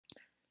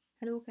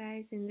Hello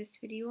guys, in this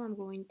video I'm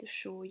going to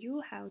show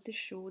you how to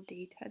show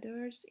date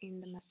headers in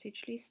the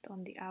message list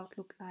on the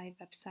Outlook Live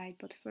website.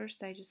 But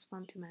first I just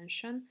want to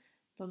mention,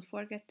 don't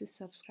forget to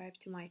subscribe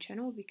to my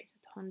channel because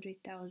at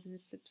 100,000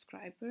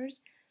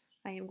 subscribers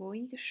I am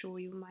going to show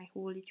you my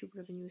whole YouTube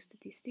revenue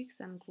statistics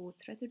and growth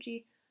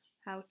strategy,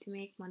 how to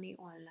make money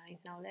online.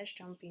 Now let's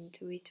jump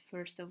into it.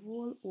 First of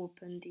all,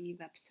 open the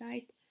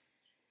website.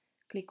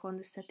 Click on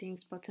the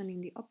settings button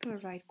in the upper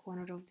right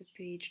corner of the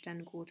page,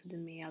 then go to the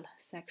mail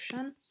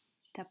section.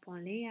 Tap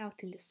on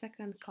layout in the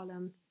second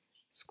column,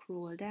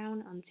 scroll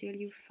down until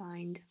you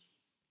find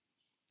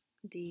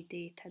the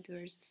date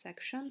headers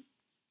section.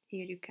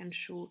 Here you can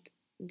show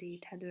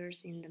date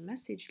headers in the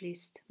message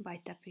list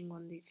by tapping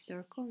on this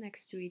circle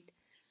next to it,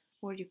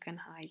 or you can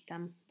hide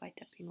them by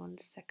tapping on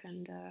the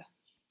second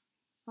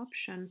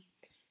option,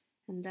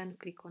 and then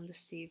click on the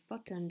save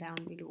button down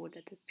below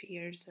that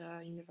appears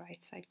in the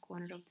right side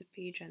corner of the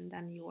page, and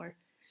then your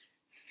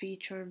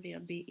feature will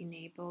be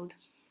enabled.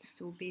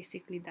 So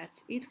basically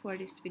that's it for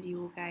this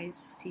video guys.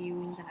 See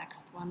you in the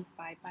next one.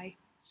 Bye bye.